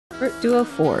Duo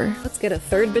 4. Let's get a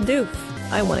third Bidoof.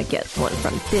 I want to get one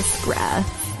from this grass.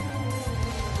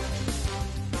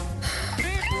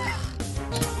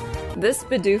 This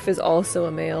Bidoof is also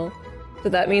a male. So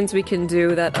that means we can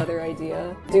do that other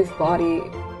idea. Doof body,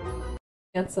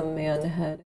 handsome man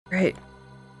head. Right.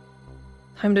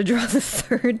 Time to draw the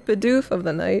third Bidoof of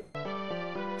the night.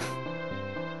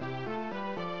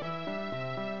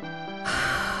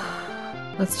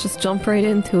 Let's just jump right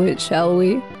into it, shall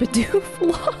we? Bidoof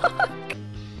lock!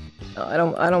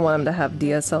 No, I don't want him to have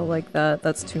DSL like that.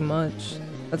 That's too much.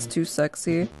 That's too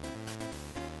sexy.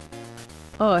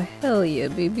 Oh, hell yeah,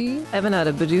 baby. I haven't had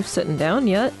a Bidoof sitting down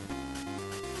yet.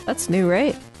 That's new,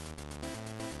 right?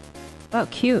 Wow,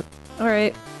 cute.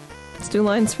 Alright. Let's do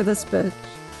lines for this bitch.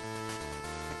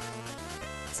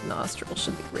 His nostril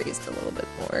should be raised a little bit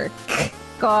more.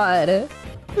 God.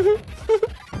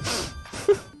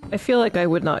 I feel like I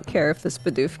would not care if this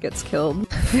Bidoof gets killed.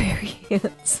 Very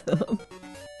handsome.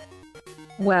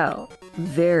 Wow.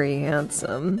 Very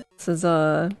handsome. This is,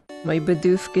 my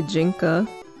Bidoof Gajinka.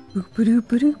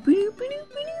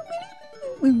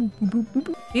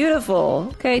 Beautiful!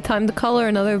 Okay, time to color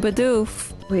another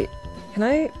Bidoof. Wait, can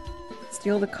I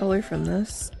steal the color from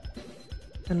this?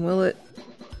 And will it...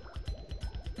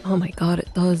 Oh my god,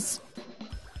 it does.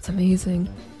 It's amazing.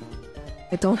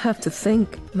 I don't have to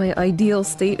think. My ideal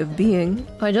state of being.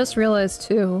 I just realized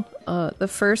too, the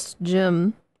first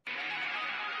gym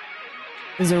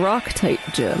is a rock type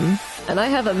gym. And I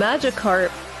have a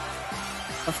Magikarp,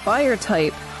 a fire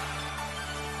type,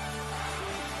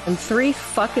 and 3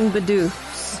 fucking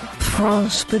Bidoofs.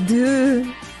 Franche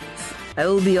Bidoof. I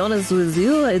will be honest with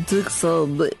you, I took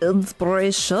some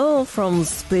inspiration from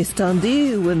Space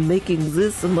Dandy when making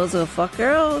this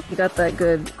motherfucker. You got that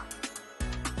good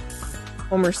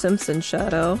Homer Simpson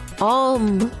shadow.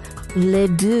 Le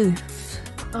Doof.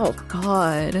 Oh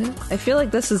god. I feel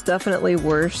like this is definitely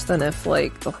worse than if,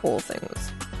 like, the whole thing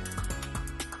was...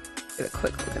 Get a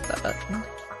quick look at that.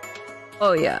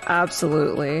 Oh yeah,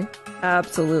 absolutely.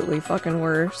 Absolutely fucking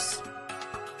worse.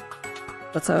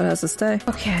 That's how it has to stay.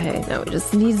 Okay, now we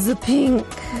just need the pink.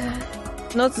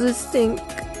 Not the stink.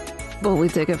 But we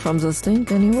take it from the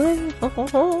stink anyway.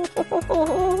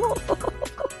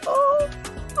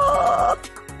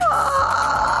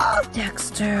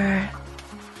 Dexter.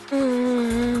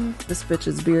 This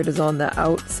bitch's beard is on the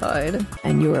outside.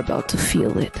 And you're about to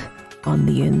feel it on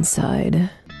the inside.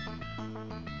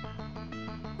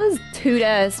 This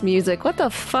toot-ass music. What the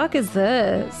fuck is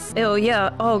this? Oh yeah,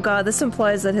 oh god, this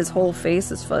implies that his whole face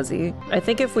is fuzzy. I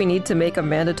think if we need to make a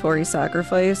mandatory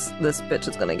sacrifice, this bitch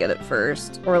is gonna get it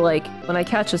first. Or like, when I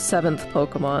catch a 7th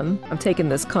Pokemon, I'm taking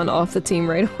this cunt off the team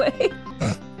right away.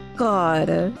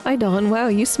 God. Hi Dawn, wow,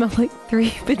 you smell like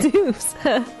 3 Bidoofs.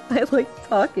 I like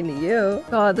talking to you.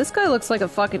 God, this guy looks like a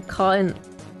fucking cunt.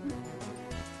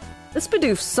 This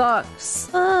Bidoof sucks.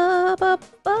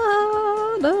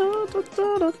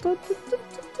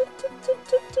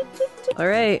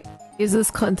 Alright, use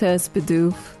this contest,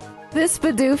 Bidoof. This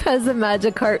Bidoof has a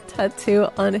Magikarp tattoo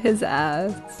on his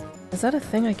ass. Is that a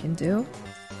thing I can do?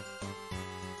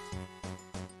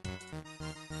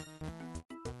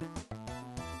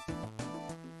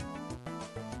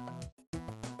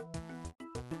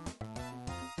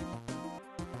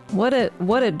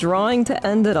 What a drawing to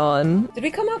end it on. Did we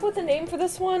come up with a name for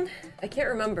this one? I can't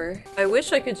remember. I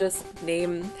wish I could just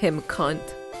name him Cunt.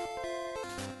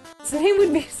 His name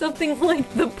would be something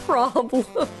like The Problem.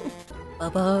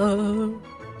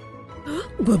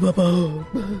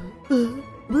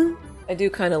 I do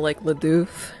kind of like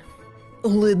Ledoof.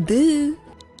 Ledoof.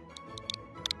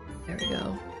 There we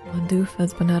go. Ledoof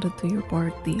has been added to your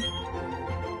party.